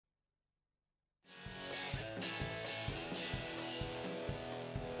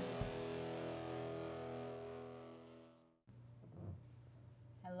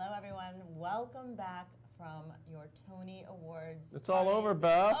welcome back from your Tony Awards. It's all over,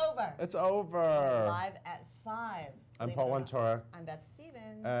 Beth. It's over. It's over. Live at 5. I'm Paul Wontorek. I'm Beth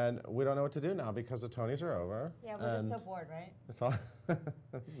Stevens. And we don't know what to do now because the Tonys are over. Yeah, we're just so bored, right? It's all.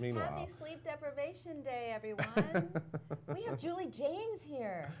 Meanwhile. Happy Sleep Deprivation Day, everyone. We have Julie James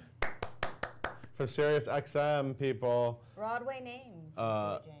here. For Sirius XM, people. Broadway names.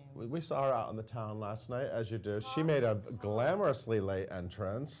 Julie James. We saw her out in the town last night, as you do. She made a glamorously late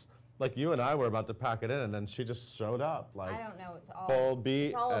entrance. Like you and I were about to pack it in, and then she just showed up. Like I don't know. It's all full beat.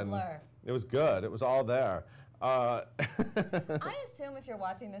 It's all a and blur. It was good. It was all there. I assume if you're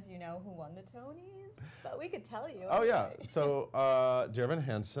watching this, you know who won the Tonys, but we could tell you. Oh yeah. So Dear Evan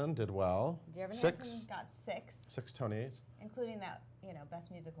Hansen did well. Dear Evan Six. Hansen got 6, Tonys. including that Best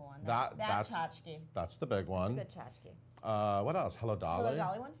Musical one. That's Tchotchke. That's the big one. Good Tchotchke. What else? Hello Dolly. Hello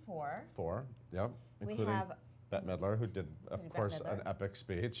Dolly won 4. 4. Yep. We Including have Bette Midler, who did, of Bette course, Midler. an epic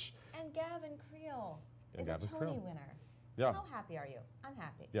speech. And Gavin Creel is Gavin a Tony Creel. winner. Yeah. How happy are you? I'm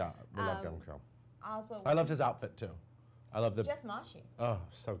happy. Yeah, we love Gavin Creel. Also, I loved his outfit too. I loved it. Jeff Moshe. Oh,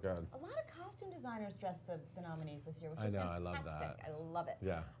 so good. A lot of costume designers dressed the nominees this year, which I is know, I fantastic. love that. I love it.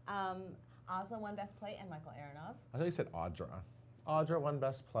 Yeah. Oslo won Best Play, and Michael Aronoff. I thought you said Audra. Audra won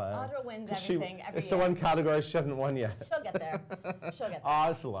Best Play. Audra wins everything every It's year. the one category she hasn't won yet. She'll get there. She'll get there.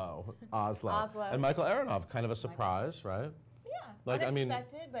 Oslo. Oslo. And Michael Aronoff, kind of a surprise, right? Yeah, Like,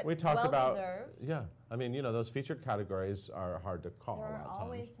 unexpected, but we talked about, well-deserved. yeah. I mean, those featured categories are hard to call. There a are lot of times.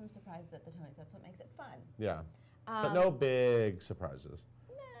 always some surprises at the Tonys. That's what makes it fun. Yeah. But no big surprises.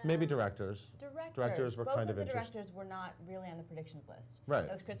 Maybe directors. Directors were Both kind of the interesting. directors were not really on the predictions list. Right.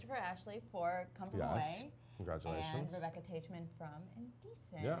 That was Christopher Ashley for Come From Yes. Away. Congratulations. And Rebecca Tachman from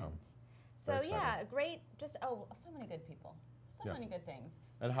Indecent. Yeah. So Very yeah, exciting. great. So many good people. So many good things.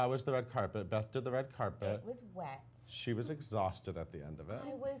 And how was the red carpet? Beth did the red carpet. It was wet. She was exhausted at the end of it.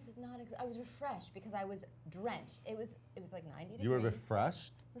 I was not. I was refreshed because I was drenched. It was like 90 degrees. You were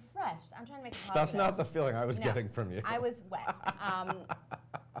refreshed? Refreshed. I'm trying to make it positive. That's not the feeling I was No, getting from you. I was wet.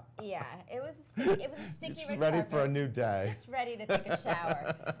 Yeah, it was a sticky Just red ready carpet. for a new day. Just ready to take a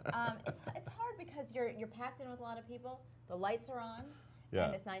shower. It's hard because you're packed in with a lot of people. The lights are on, Yeah.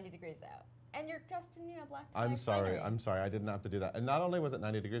 and it's 90 degrees out, and you're dressed in black tie. I'm sorry. finery. I'm sorry. I didn't have to do that. And not only was it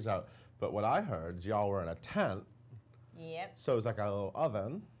 90 degrees out, but what I heard is y'all were in a tent, Yep. so it was like a little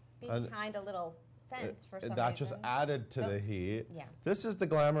oven. and Behind a little fence for some that reason. just added to the heat. Yeah. This is the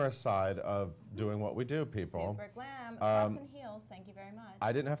glamorous side of doing what we do, people. Super glam. Cross and heels. Thank you very much.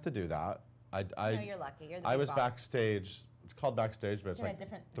 I didn't have to do that. No, you're lucky. You're the I big was boss. backstage. It's called backstage, but it's in a like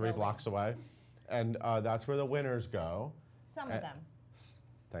different 3 building. blocks away, and that's where the winners go. Some of them.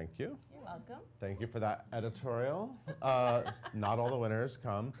 Thank you. You're welcome. Thank you for that editorial. Not all the winners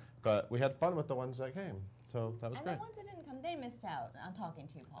come, but we had fun with the ones that came, so that was And great. the ones that didn't come, they missed out on talking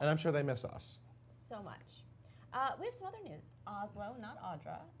to you, Paul. And I'm sure they miss us. So much. We have some other news. Oslo, not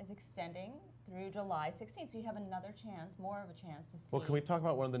Audra, is extending through July 16th, so you have another chance, more of a chance to see. Well, can we talk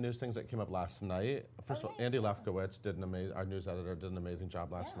about one of the news things that came up last night? First of all, yeah, Andy sure. Lefkowitz did our news editor did an amazing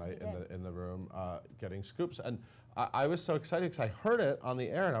job last Yeah, he night did. in the room getting scoops, and I was so excited because I heard it on the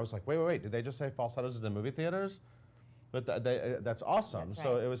air, and I was like, wait, did they just say Falsettos is in movie theaters? But that's awesome. That's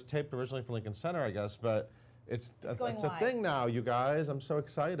So right. it was taped originally for Lincoln Center, I guess, but it's going a wide. thing now, you guys. I'm so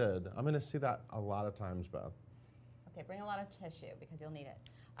excited. I'm going to see that a lot of times, Beth. Okay, bring a lot of tissue because you'll need it.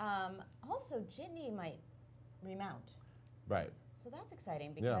 Also, Jitney might remount. Right. So that's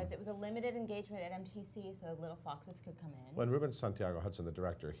exciting because it was a limited engagement at MTC, so little foxes could come in. When Ruben Santiago Hudson, the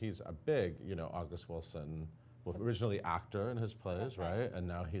director, he's a big, August Wilson, originally actor in his plays, right? And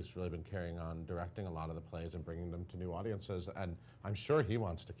now he's really been carrying on directing a lot of the plays and bringing them to new audiences. And I'm sure he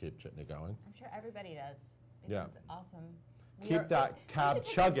wants to keep Jitney going. I'm sure everybody does because Yeah. it's awesome. Keep that cab we should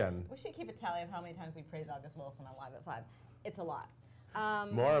keep chugging. We should keep a tally of how many times we praise August Wilson on Live at 5. It's a lot.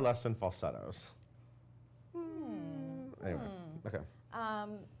 More or less in falsettos. Anyway, okay.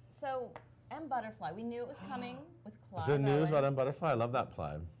 So, M. Butterfly, we knew it was coming with Clive Is there news Owen. about M. Butterfly? I love that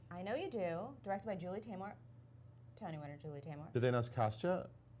play. I know you do. Directed by Julie Taymor. Tony winner Julie Taymor. Did they announce cast yet?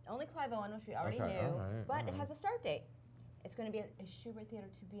 Only Clive Owen, which we already Okay, knew. all right, but all it right. has a start date. It's going to be at a Schubert Theater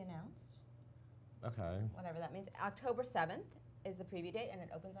to be announced. Okay. Whatever that means. October 7th is the preview date, and it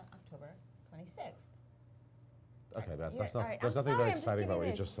opens on October 26th. Okay, Beth. You're- That's not. all right, There's I'm nothing sorry, very I'm just exciting about giving what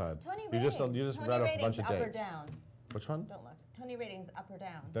you you just said. Tony You just ratings. read Tony off a bunch of ratings, up or dates. down? Which one? Don't look. Tony ratings up or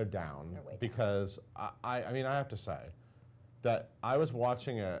down? They're down. They're way down. Because I mean, I have to say that I was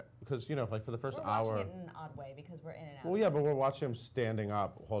watching it because like for the 1st We're hour. watching it in an odd way because we're in and out. Well, yeah, but we're watching him standing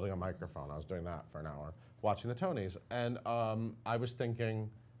up, holding a microphone. I was doing that for an hour, watching the Tonys, and I was thinking,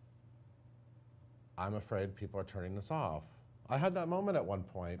 I'm afraid people are turning this off. I had that moment at one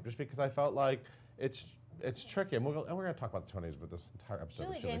point just because I felt like it's tricky, and we're going to talk about the Tonys with this entire episode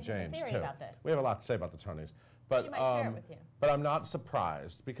Julie of Julie James has a James theory too. about this. We have a lot to say about the Tonys, but She might share it with you. but I'm not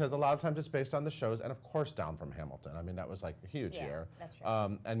surprised because a lot of times it's based on the shows, and of course Down from Hamilton. I mean, that was like a huge Yeah, year. that's true.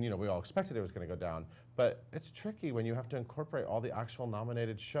 And we all expected it was going to go down, but it's tricky when you have to incorporate all the actual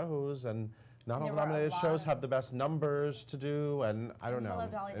nominated shows, and not all There the were a nominated lot shows of- have the best numbers to do, and I don't know. Hello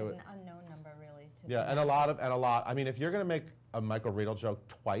Dolly It did would- an unknown number, really. To yeah, the and a lot. masses. I mean, if you're going to make a Michael Riedel joke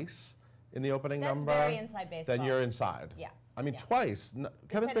twice in the opening That's number, very inside baseball. then you're inside. Yeah. I mean, Yeah. twice.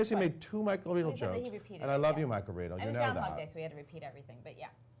 Kevin said it Spacey made twice. 2 Michael Riedel He said that jokes, he repeated and I it, love you, yes. Michael Riedel. It You was know Groundhog that. Day, so we had to repeat everything, but yeah.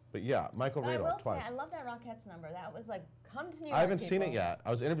 But yeah, Michael But I Riedel will twice. say, I love that Rockettes number. That was like, come to New York, I haven't seen it people. yet.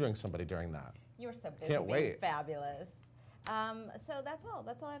 I was interviewing somebody during that. You were so busy Can't being wait. fabulous. So that's all.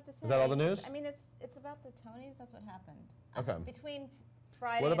 That's all I have to say. that all the news? I mean, it's about the Tonys. That's what happened. Okay. Between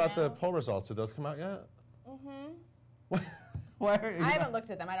Friday What about and the now, poll results? Did those come out yet? Mm-hmm. Why are you I haven't looked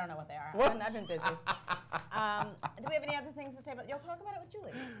at them. I don't know what they are. What? I've been busy. Do we have any other things to say? But you'll talk about it with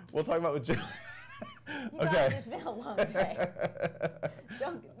Julie. We'll talk about with Jim. You Okay. guys, it's been a long day.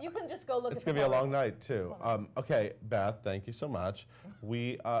 You can just go look It's at gonna the be a poll long results. night too. Hold on. Okay, Beth, thank you so much.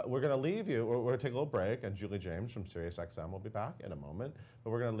 We're gonna leave you. We're gonna take a little break, and Julie James from SiriusXM will be back in a moment. But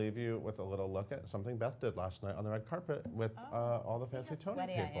we're gonna leave you with a little look at something Beth did last night on the red carpet with all the See fancy how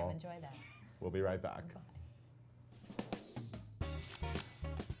Tony sweaty people. I am. Enjoy that. We'll be right back.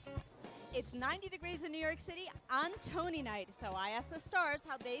 It's 90 degrees in New York City on Tony night, so I asked the stars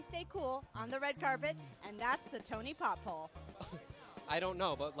how they stay cool on the red carpet, and that's the Tony Pop Poll. I don't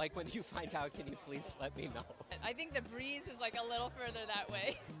know, but like when you find out, can you please let me know? I think the breeze is like a little further that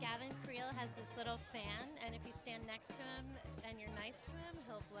way. Gavin Creel has this little fan, and if you stand next to him and you're nice to him,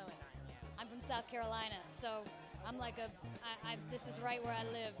 he'll blow it on you. I'm from South Carolina, so I'm like this is right where I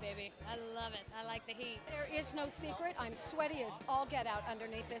live, baby. I love it. I like the heat. There is no secret. I'm sweaty as all get out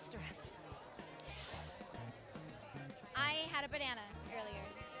underneath this dress. I had a banana earlier.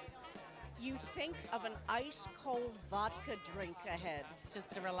 You think of an ice-cold vodka drink ahead. Just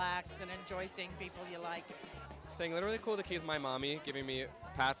to relax and enjoy seeing people you like. Staying literally cool to keys my mommy, giving me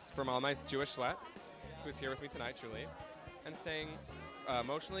pats from all my Jewish sweat, who's here with me tonight, Julie. And staying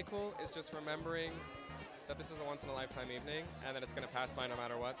emotionally cool is just remembering that this is a once-in-a-lifetime evening and that it's going to pass by no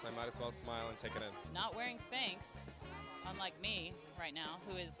matter what, so I might as well smile and take it in. Not wearing Spanx, unlike me right now,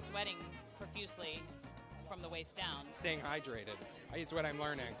 who is sweating profusely from the waist down. Staying hydrated is what I'm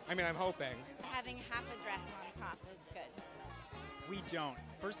learning. I mean, I'm hoping. Having half a dress on top is good. We don't.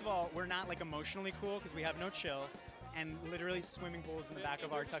 First of all, we're not like emotionally cool because we have no chill, and literally swimming pools in the back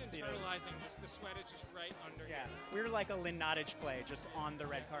of our tuxedos. Internalizing, just the sweat is just right under. Yeah, we're like a Lynn Nottage play, just on the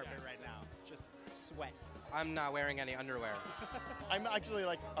red carpet right now. Just sweat. I'm not wearing any underwear. I'm actually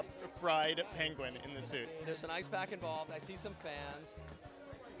like a fried penguin in the suit. There's an ice pack involved. I see some fans.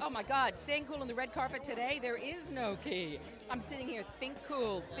 Oh my God, staying cool on the red carpet today, there is no key. I'm sitting here, think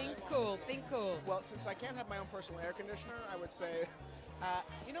cool, think cool, think cool. Well, since I can't have my own personal air conditioner, I would say,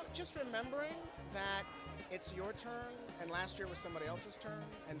 just remembering that it's your turn, and last year was somebody else's turn,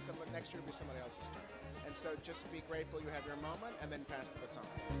 and next year will be somebody else's turn. And so just be grateful you have your moment, and then pass the baton.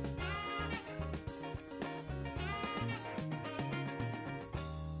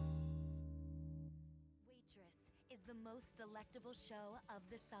 Waitress is the most delectable show of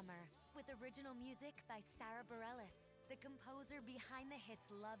the summer, with original music by Sarah Bareilles, the composer behind the hits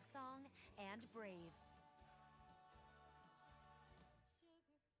Love Song and Brave.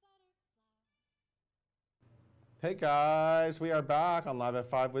 Hey guys, we are back on Live at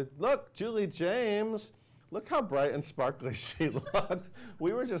 5 with, look, Julie James. Look how bright and sparkly she looks.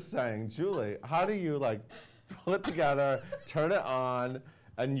 We were just saying, Julie, how do you like pull it together, turn it on,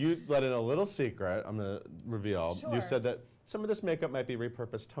 and you let in a little secret, I'm gonna reveal. Sure. You said that some of this makeup might be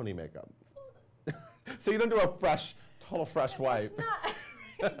repurposed Tony makeup. So you don't do a total fresh wipe.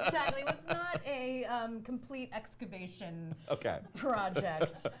 Exactly. It was not a complete excavation Okay.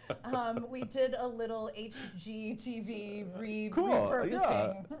 project. We did a little HGTV Cool, repurposing,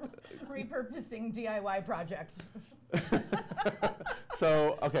 yeah. repurposing DIY project.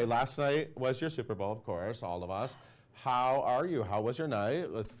 So, okay, last night was your Super Bowl, of course, all of us. How are you? How was your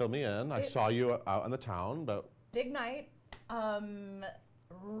night? Let's fill me in. I saw you out in the town, but... Big night. Really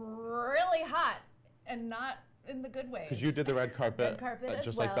hot and not in the good ways. Because you did the red carpet, Red carpet as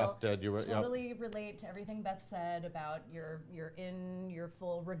just well. like Beth did. You were totally relate to everything Beth said about you're in your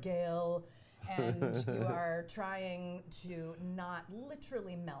full regale, and you are trying to not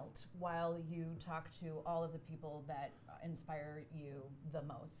literally melt while you talk to all of the people that inspire you the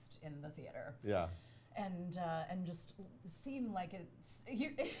most in the theater. Yeah. And just seem like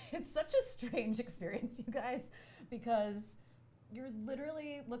it's such a strange experience, you guys, because you're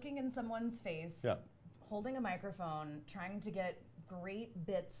literally looking in someone's face, Yeah. holding a microphone, trying to get great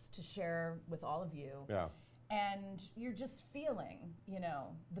bits to share with all of you. Yeah. And you're just feeling, you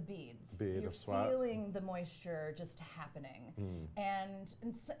know, the beads. Bead you're of sweat. feeling the moisture just happening. And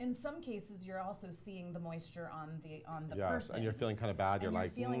in some cases, you're also seeing the moisture on the Yes, person. and you're feeling kind of bad. And You're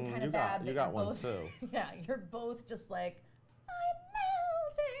like, feeling kind you of bad. got, that you got you're one both, too. Yeah, you're both just like,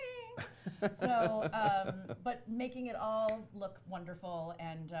 I'm melting. So, but making it all look wonderful,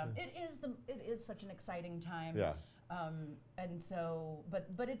 and it is such an exciting time. Yeah. And so,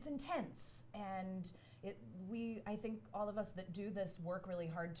 but it's intense, and I think all of us that do this work really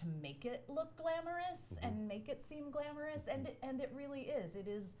hard to make it look glamorous and make it seem glamorous, and it really is. It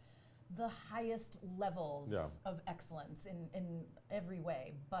is the highest levels of excellence in every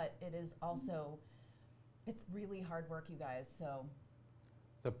way, but it is also, it's really hard work, you guys. So.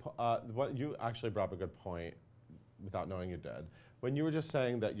 What you actually brought up a good point, without knowing you did, when you were just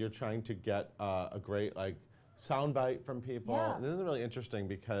saying that you're trying to get a great soundbite from people. Yeah. And this is really interesting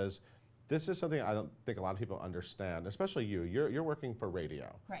because this is something I don't think a lot of people understand, especially you. You're working for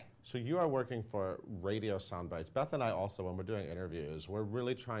radio. Right. So you are working for radio sound bites. Beth and I also, when we're doing interviews, we're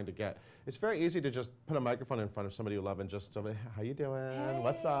really trying to get, it's very easy to just put a microphone in front of somebody you love and just sort of, how you doing? Hey.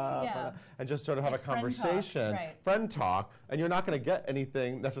 What's up? Yeah. And just sort of have Like a friend talk, conversation, right. friend talk, and you're not going to get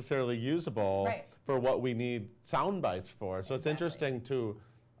anything necessarily usable Right. for what we need sound bites for. So it's interesting to,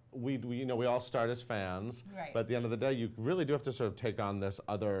 we all start as fans, Right. but at the end of the day, you really do have to sort of take on this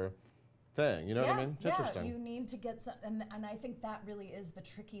other thing. You know what I mean? It's interesting. You need to get some, and I think that really is the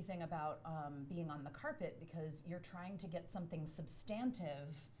tricky thing about being on the carpet, because you're trying to get something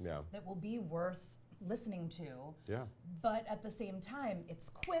substantive that will be worth listening to. Yeah. But at the same time, it's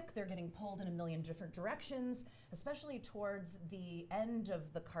quick. They're getting pulled in a million different directions, especially towards the end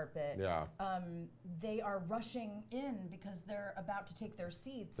of the carpet. Yeah. They are rushing in because they're about to take their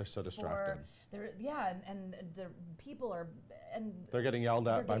seats. They're so distracted. And the people are, and they're getting yelled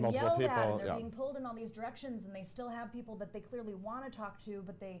at by getting multiple yelled people. at, and they're Yeah. being pulled in all these directions, and they still have people that they clearly want to talk to,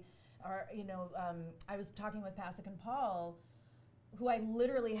 but they are, I was talking with Pasek and Paul, who I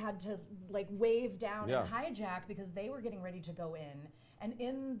literally had to wave down and hijack because they were getting ready to go in. And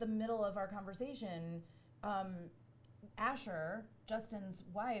in the middle of our conversation, Asher, Justin's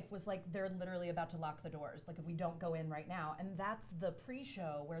wife, was like, they're literally about to lock the doors. Like, if we don't go in right now. And that's the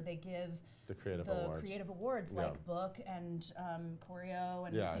pre-show where they give the creative awards, like book and choreo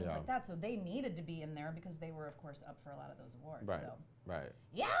and things like that. So they needed to be in there because they were, of course, up for a lot of those awards. Right. So. Right.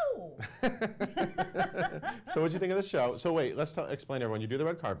 Yow! So what'd you think of the show? So wait, let's explain everyone. You do the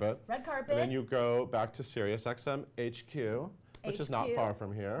red carpet. Red carpet. And then you go back to Sirius XM HQ, which is not far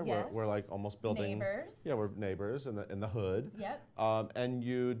from here. Yes. We're like almost building. Neighbors. Yeah, we're neighbors in the hood. Yep. And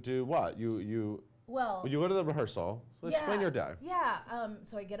you do what? You go to the rehearsal. So explain your day. Yeah.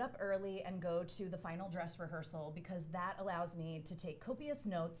 So I get up early and go to the final dress rehearsal because that allows me to take copious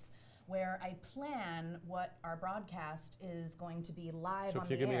notes where I plan what our broadcast is going to be live So on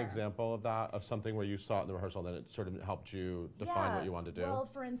can you the give me air. an example of that, of something where you saw it in the rehearsal and then it sort of helped you define what you wanted to do? Well,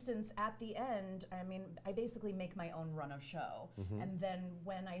 for instance, at the end, I basically make my own run of show. And then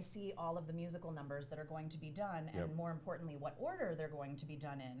when I see all of the musical numbers that are going to be done, and more importantly, what order they're going to be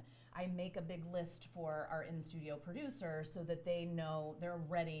done in, I make a big list for our in-studio producer so that they know they're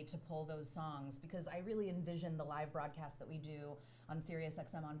ready to pull those songs, because I really envision the live broadcast that we do on Sirius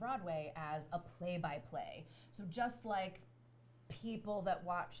XM on Broadway as a play-by-play. So just like people that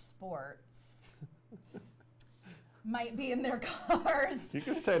watch sports might be in their cars. You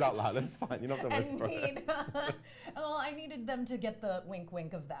can say it out loud, it's fine. You don't have to whisper. Well, I needed them to get the wink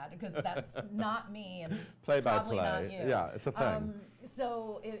wink of that, because that's not me and Play by probably not play. you. Yeah, it's a thing.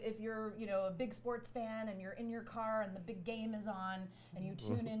 So if you're a big sports fan and you're in your car and the big game is on and you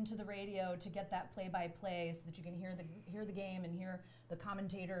tune into the radio to get that play by play so that you can hear the game and hear the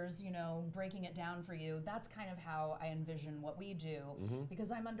commentators, breaking it down for you, that's kind of how I envision what we do,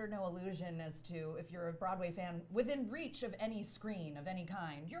 because I'm under no illusion as to if you're a Broadway fan within reach of any screen of any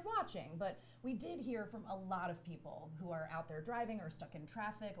kind, you're watching. But we did hear from a lot of people who are out there driving or stuck in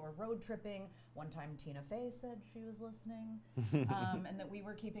traffic or road tripping. One time Tina Fey said she was listening, and that we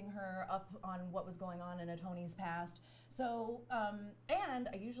were keeping her up on what was going on in a Tony's past. So, and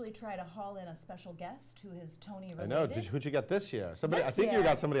I usually try to haul in a special guest who is Tony related. I know. Who'd you get this year? Somebody. This I think you year.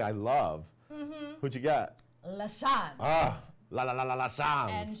 got somebody I love. Who'd you get? LaShawn. Ah, la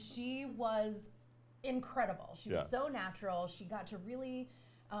Shams. And she was incredible. She was Yeah. so natural. She got to really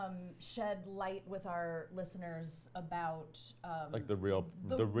shed light with our listeners about Like the real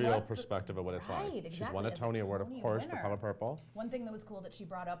perspective of what it's right, like. Exactly. She's won a As Tony Award, of Tony course, for winner. Color Purple. One thing that was cool that she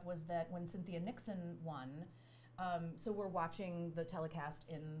brought up was that when Cynthia Nixon won, So we're watching the telecast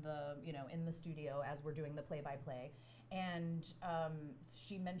in the, in the studio as we're doing the play-by-play. And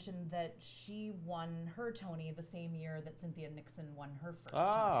she mentioned that she won her Tony the same year that Cynthia Nixon won her first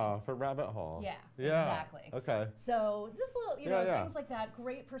Tony. For Rabbit Hole. Yeah, Yeah. exactly. Okay. So just little, Yeah. things like that.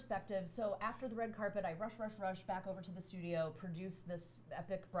 Great perspective. So after the red carpet, I rush back over to the studio, produce this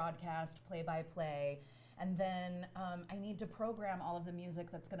epic broadcast, play-by-play. And then I need to program all of the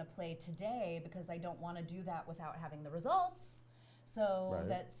music that's going to play today because I don't want to do that without having the results. So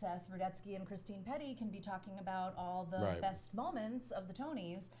that Seth Rudetsky and Christine Petty can be talking about all the best moments of the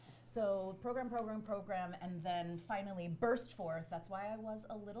Tonys. So program, and then finally burst forth. That's why I was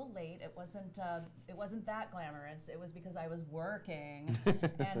a little late. It wasn't that glamorous. It was because I was working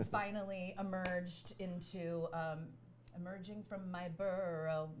and finally emerged into emerging from my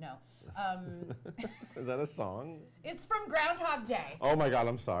burrow. No. Is that a song? It's from Groundhog Day. Oh my God,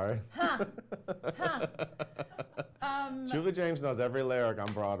 I'm sorry. Huh. Julie James knows every lyric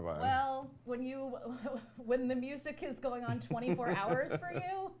on Broadway. Well, when the music is going on 24 hours for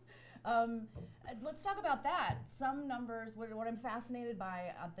you, let's talk about that. Some numbers, what I'm fascinated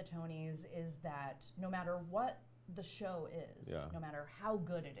by at the Tonys is that no matter what the show is, no matter how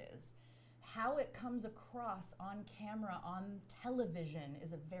good it is, how it comes across on camera, on television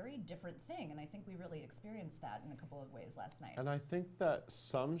is a very different thing. And I think we really experienced that in a couple of ways last night. And I think that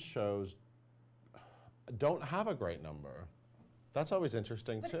some shows don't have a great number. That's always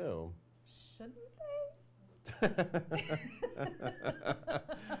interesting too. Shouldn't they?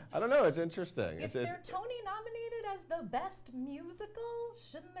 I don't know, it's interesting. If they're Tony nominated as the best musical,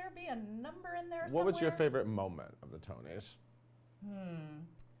 shouldn't there be a number in there somewhere? What was your favorite moment of the Tonys?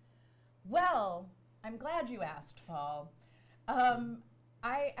 Well, I'm glad you asked, Paul.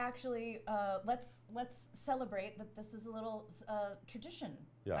 I actually, let's celebrate that this is a little tradition.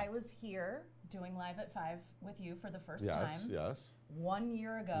 Yeah. I was here doing Live at 5 with you for the first Yes, time. yes. 1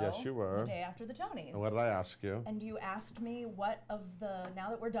 year ago. Yes, you were. The day after the Tonys. And what did I ask you? And you asked me now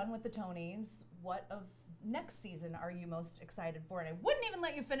that we're done with the Tonys, what of next season are you most excited for? And I wouldn't even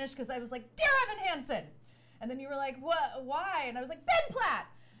let you finish because I was like, Dear Evan Hansen! And then you were like, what, why? And I was like, Ben Platt!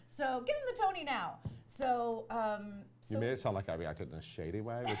 So give him the Tony now. So, you made it sound like I reacted in a shady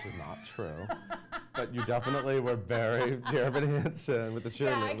way, which is not true. But you definitely were very Dear Evan Hansen with the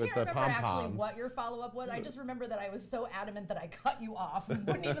cheerleader, with the pom-poms. I can't remember actually what your follow-up was. I just remember that I was so adamant that I cut you off and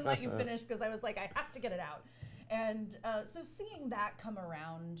wouldn't even let you finish because I was like, I have to get it out. And so seeing that come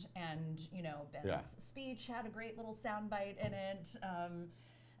around and, Ben's speech had a great little soundbite in it.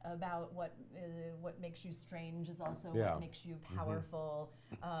 About what makes you strange is also what makes you powerful.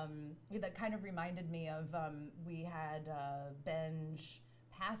 That kind of reminded me of we had Benj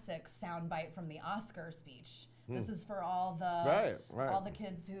Pasek's soundbite from the Oscar speech. This is for all the all the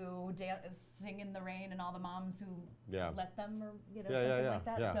kids who sing in the rain and all the moms who let them, or something like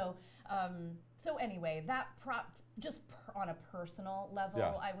that. Yeah. So anyway, that just on a personal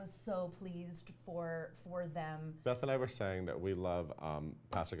level, I was so pleased for them. Beth and I were saying that we love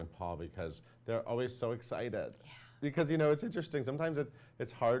Pasek and Paul because they're always so excited. Yeah. Because it's interesting. Sometimes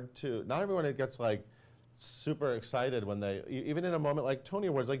it's hard to. Not everyone gets like super excited when they even in a moment like Tony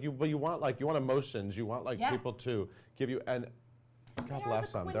Awards. Like you want emotions. You want people to give you and. God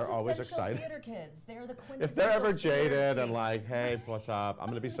bless them. They're always excited. Theater kids. They're the quintessential if they're ever jaded kids. And like, hey, what's up? I'm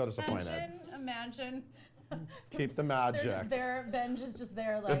gonna be so disappointed. Imagine. Keep the magic. They're just there. Benj is just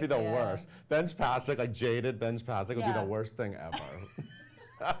there like. It'd be the worst. Benj Pasek, like jaded Benj Pasek, would be the worst thing ever.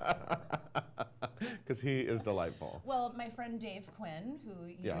 Because he is delightful. Well, my friend Dave Quinn, who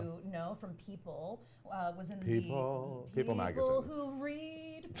you know from People, was in People magazine. People who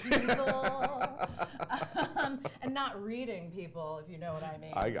read People, and not reading people, if you know what I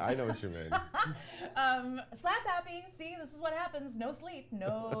mean. I know what you mean. Slap happy. See, this is what happens. No sleep.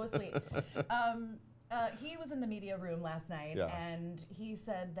 No sleep. He was in the media room last night, and he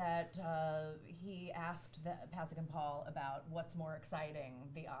said that he asked Pasek and Paul about what's more exciting,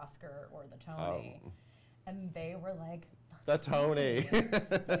 the Oscar or the Tony, and they were like, the Tony.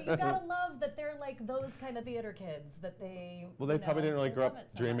 So you gotta love that they're like those kind of theater kids that they. Well, they probably didn't really grow up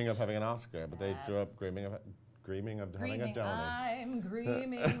dreaming of having an Oscar, but they grew up dreaming of having a Tony. I'm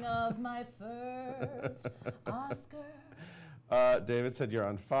dreaming of my first Oscar. David said you're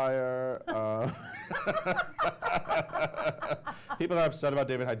on fire. People are upset about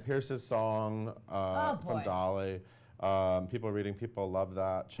David Hyde Pierce's song from Dolly. People reading, people love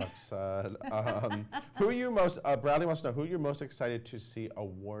that, Chuck said. Who are you most, Bradley wants to know, who you're most excited to see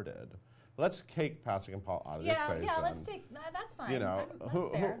awarded? Let's take Pasek and Paul out of the equation. Yeah, let's take, that's fine. That's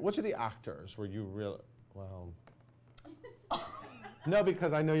fair. Which of the actors were you really, well... No,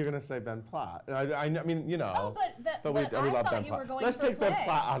 because I know you're going to say Ben Platt. I mean, you know. Oh, but we I love thought Ben you Platt. were going Let's for take Ben play.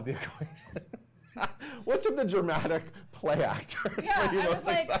 Platt out of the equation. Which of the dramatic play actors Yeah, were you I most was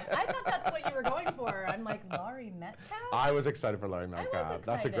like, excited? I thought that's what you were going for. I'm like, Laurie Metcalf? I was excited for Laurie Metcalf.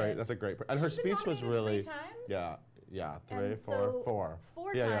 That's a excited. great. And her She's been speech was nominated really. 3 times? Yeah, And four.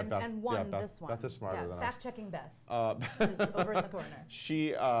 Four Yeah, times Beth, and won Beth, this one. Beth is smarter than us. Fact-checking Beth is over in the corner.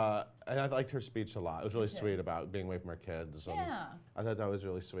 She and I liked her speech a lot. It was really too. sweet about being away from her kids. And Yeah. I thought that was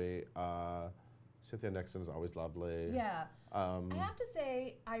really sweet. Cynthia Nixon is always lovely. Yeah. I have to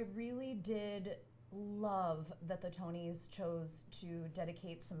say, I really did love that the Tonys chose to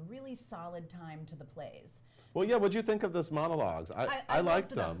dedicate some really solid time to the plays. Well, yeah. What'd you think of those monologues? I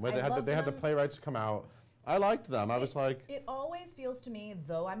liked loved them. Where I they had loved they had the them. playwrights come out. I liked them. I was like, It always feels to me,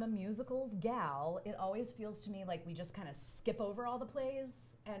 though I'm a musicals gal, it always feels to me like we just kind of skip over all the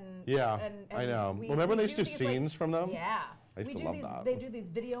plays and yeah, and I know. we- Well, remember we they used to do these, like- scenes from them? Yeah. I used we to do love these, that. They do these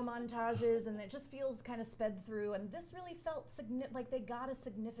video montages, and it just feels kind of sped through. And this really felt like they got a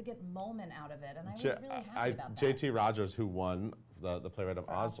significant moment out of it, and I was really happy about that. J.T. Rogers, who won the playwright of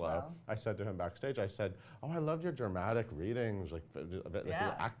For Oslo, Oslo. I said to him backstage, I said, "Oh, I loved your dramatic readings, like the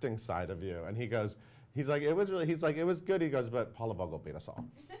Yeah. acting side of you." And he's like, it was good. He goes, but Paula Vogel beat us all.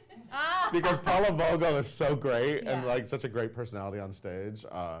 Because Paula Vogel is so great and Yeah. like such a great personality on stage.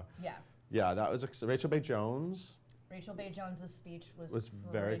 Yeah, that was Rachel Bay Jones. Rachel Bay Jones's speech was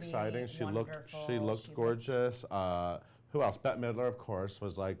Very pretty exciting. She looked wonderful. gorgeous. Who else? Bette Midler, of course,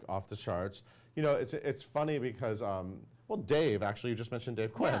 was like off the charts. You know, it's funny because Dave, actually, you just mentioned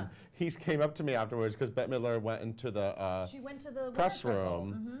Dave Quinn. Yeah. He came up to me afterwards because Bette Midler went into the She went to the press winner's circle.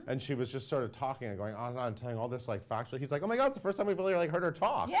 room and she was just sort of talking and going on and on, telling all this like factual. He's like, "Oh my God, it's the first time we've really like heard her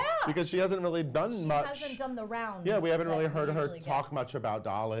talk." Yeah. Because she hasn't really done She much. hasn't done the rounds. Yeah, we haven't that really we heard her usually talk get. much about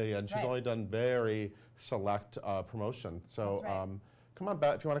Dolly, and she's Right. only done very select promotion. So That's right. come on,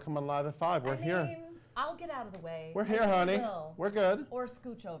 Bet, if you want to come on Live at 5, we're I here. mean, I'll get out of the way. We're I here, think we honey. will. We're good. Or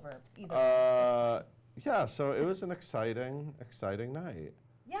scooch over, either. Yeah, so it was an exciting night.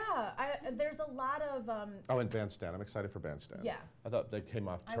 Yeah, there's a lot of. Oh, and Bandstand. I'm excited for Bandstand. Yeah. I thought they came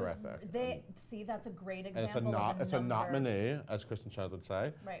off terrific. See, that's a great And it's example. it's a nominee, as Kristen Chenoweth would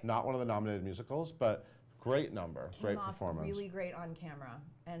say. Right. Not one of the nominated musicals, but great number, great Came off performance. really great on camera,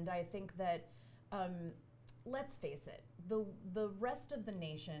 and I think that. Let's face it, the rest of the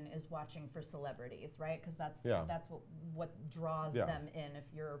nation is watching for celebrities, right? Because that's what draws them in if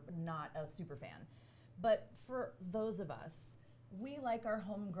you're not a super fan. But for those of us, we like our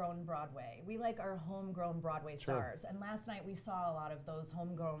homegrown Broadway. We like our homegrown Broadway stars. And last night we saw a lot of those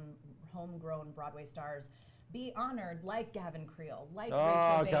homegrown Broadway stars be honored, like Gavin Creel, like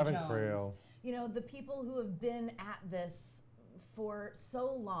Rachel Bay Gavin Jones. Creel. You know, the people who have been at this for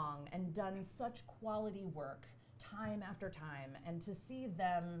so long and done such quality work time after time, and to see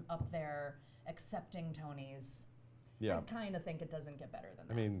them up there accepting Tonys, Yeah. I kind of think it doesn't get better than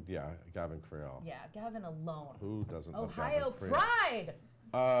that. I mean, yeah, Gavin Creel. Yeah, Gavin alone. Who doesn't love Ohio Gavin Creel?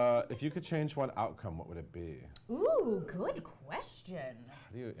 Pride! If you could change one outcome, what would it be? Ooh, good question.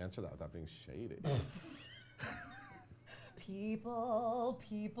 How do you answer that without being shady? People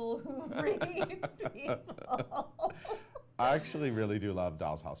who read people. I actually really do love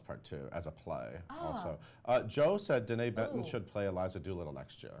Doll's House Part 2 as a play also. Joe said Danae Benton Ooh. should play Eliza Doolittle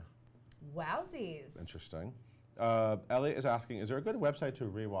next year. Wowsies. Interesting. Elliot is asking, is there a good website to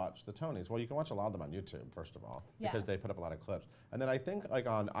rewatch the Tonys? Well, you can watch a lot of them on YouTube, first of all, because they put up a lot of clips. And then I think like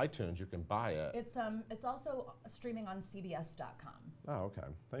on iTunes, you can buy it. It's also streaming on CBS.com. Oh, okay.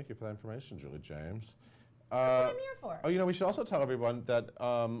 Thank you for that information, Julie James. That's what I'm here for. Oh, you know, we should also tell everyone that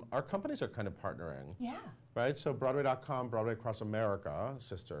our companies are kind of partnering. Yeah. Right? So Broadway.com, Broadway Across America,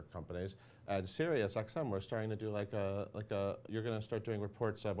 sister companies, and SiriusXM, we're starting to do you're going to start doing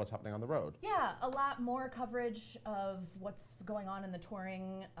reports of what's happening on the road. Yeah, a lot more coverage of what's going on in the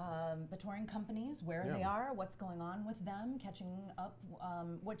touring companies, where they are, what's going on with them, catching up,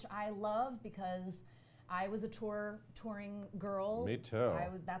 which I love because I was a touring girl. Me too.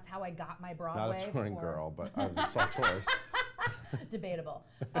 That's how I got my Broadway. Not a touring girl, but I saw tours. Debatable.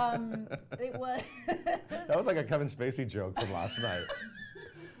 It was. That was like a Kevin Spacey joke from last night.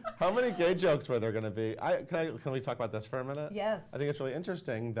 How many gay jokes were there going to be? Can we talk about this for a minute? Yes. I think it's really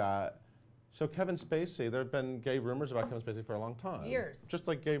interesting that. So Kevin Spacey, there have been gay rumors about Kevin Spacey for a long time. Years. Just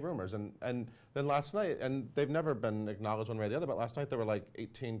like gay rumors. And then last night, and they've never been acknowledged one way or the other, but last night there were like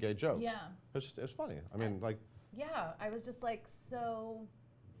 18 gay jokes. Yeah. It was funny. I mean, like. Yeah, I was just like, so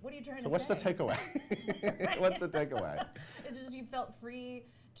what are you trying to say? So what's the takeaway? What's the takeaway? It's just you felt free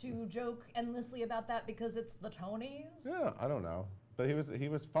to joke endlessly about that because it's the Tonys? Yeah, I don't know. But he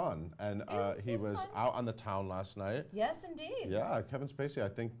was fun, and he was out on the town last night. Yes, indeed. Yeah, Kevin Spacey. I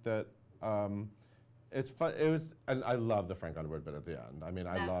think that it's fun. It was, and I love the Frank Underwood bit at the end. I mean,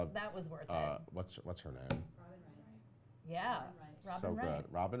 I love that was worth it. What's her name? Yeah, Robin So Wright. good,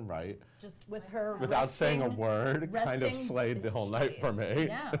 Robin Wright. Just with her Without saying a word, kind of resting slayed the whole night for me.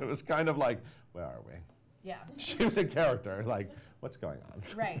 Yeah. It was kind of like, where are we? Yeah. She was a character, like, what's going on?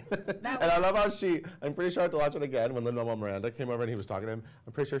 Right. And I love how I'm pretty sure I have to watch it again when Lin-Manuel Miranda came over and he was talking to him.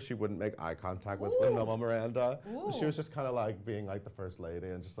 I'm pretty sure she wouldn't make eye contact with Lin-Manuel Miranda. She was just kind of like being like the first lady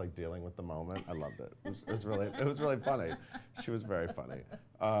and just like dealing with the moment. I loved it. It was really funny. She was very funny.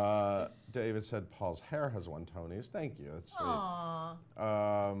 David said Paul's hair has won Tonys. Thank you. That's sweet.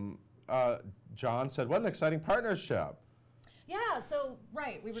 Aww. John said, what an exciting partnership. Yeah, so,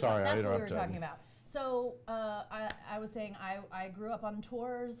 right, we were Sorry, that's I what we were interrupted. talking about. So I was saying I grew up on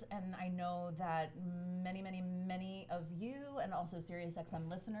tours, and I know that many of you and also SiriusXM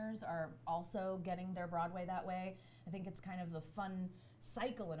listeners are also getting their Broadway that way. I think it's kind of a fun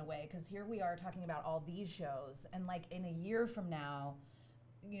cycle in a way, because here we are talking about all these shows, and like in a year from now,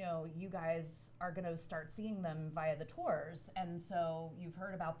 you know, you guys are going to start seeing them via the tours, and so you've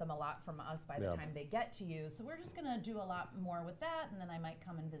heard about them a lot from us by the time they get to you. So we're just going to do a lot more with that, and then I might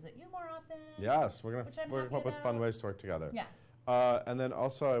come and visit you more often. Yes, we're which I'm gonna happy come up with fun about. ways to work together. Yeah. And then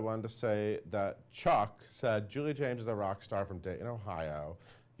also I wanted to say that Chuck said Julie James is a rock star from Dayton, Ohio.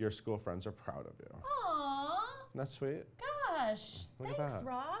 Your school friends are proud of you. Aww. Isn't that sweet? Gosh. Look at Thanks, that.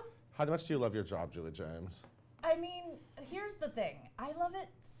 Rob. How much do you love your job, Julie James? I mean, here's the thing. I love it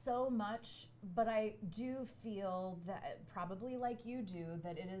so much, but I do feel that, probably like you do,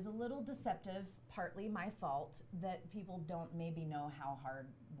 that it is a little deceptive, partly my fault, that people don't maybe know how hard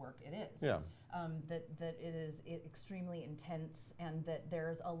work it is. Yeah. That it is extremely intense, and that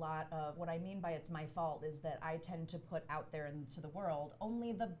there's a lot of, what I mean by it's my fault is that I tend to put out there into the world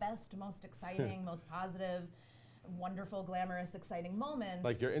only the best, most exciting, most positive, wonderful, glamorous, exciting moments.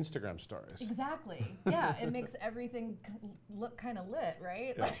 Like your Instagram stories. Exactly. Yeah, it makes everything look kind of lit,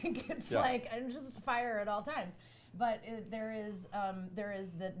 right? Yeah. Like it's Yeah. like I'm just fire at all times. But there is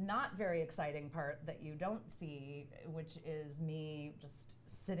the not very exciting part that you don't see, which is me just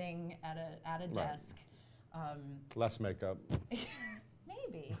sitting at a Right. desk. Less makeup.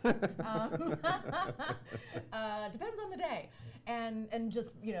 Maybe. Depends on the day. And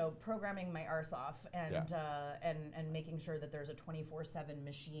just, you know, programming my arse off and making sure that there's a 24/7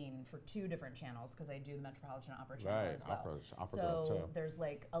 machine for 2 different channels, because I do the Metropolitan Opera channel Right, as well. opera so girl too. there's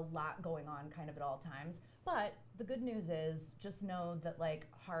like a lot going on kind of at all times. But the good news is just know that like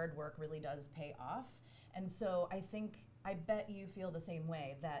hard work really does pay off. And so I bet you feel the same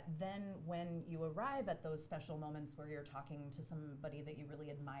way, that then when you arrive at those special moments where you're talking to somebody that you really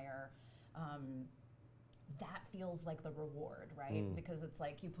admire, that feels like the reward, right? Because it's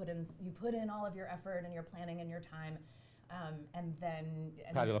like you put in all of your effort and your planning and your time, and then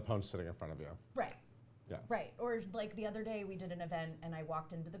Patti LuPone sitting in front of you. right. Yeah. Right. Or like the other day we did an event and I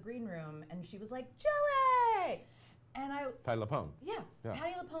walked into the green room and she was like, Julie! And Patti LuPone. yeah, Yeah.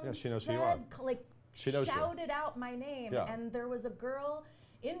 Patti LuPone Yeah, she knows who said, you are. like, She knows you. shouted out my name. Yeah. And there was a girl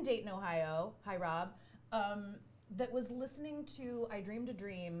in Dayton, Ohio, hi Rob, that was listening to I Dreamed a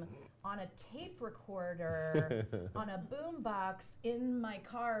Dream on a tape recorder on a boombox in my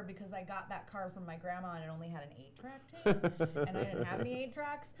car, because I got that car from my grandma and it only had an 8-track tape and I didn't have any 8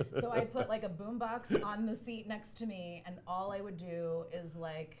 tracks. So I put like a boombox on the seat next to me, and all I would do is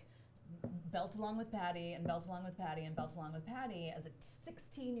like belt along with Patti and belt along with Patti and belt along with Patti as a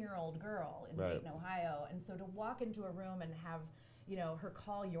 16-year-old girl in Right. Dayton, Ohio. And so to walk into a room and have, you know, her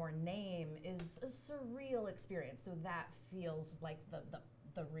call your name is a surreal experience. So that feels like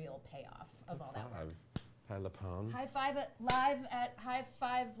the real payoff of all that work. Patti LuPone. High five live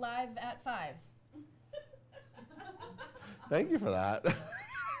at 5. Thank you for that.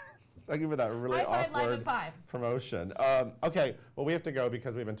 Thank you for that really High five live awkward at 5. promotion. Okay, well we have to go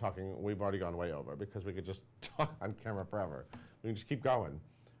because we've been talking. We've already gone way over, because we could just talk on camera forever. We can just keep going.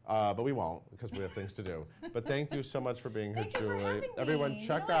 But we won't, because we have things to do. But thank you so much for being here, Thank you for Julie. having me. Everyone, You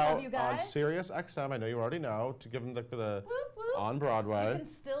check know I love out you on guys. SiriusXM. I know you already know, to give them the Whoop, whoop. on Broadway. You can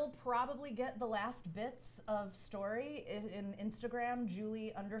still probably get the last bits of story in Instagram,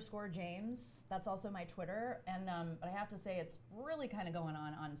 Julie_James. That's also my Twitter. And but I have to say, it's really kind of going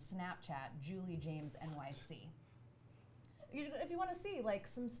on Snapchat, Julie James NYC. If you want to see like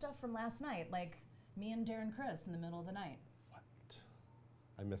some stuff from last night, like me and Darren Criss in the middle of the night.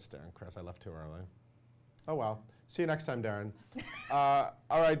 I missed Darren Criss. I left too early. Oh well. See you next time, Darren. All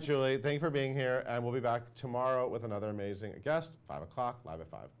right, Julie. Thank you for being here, and we'll be back tomorrow with another amazing guest. 5 o'clock, live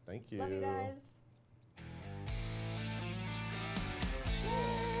at 5. Thank you. Love you guys.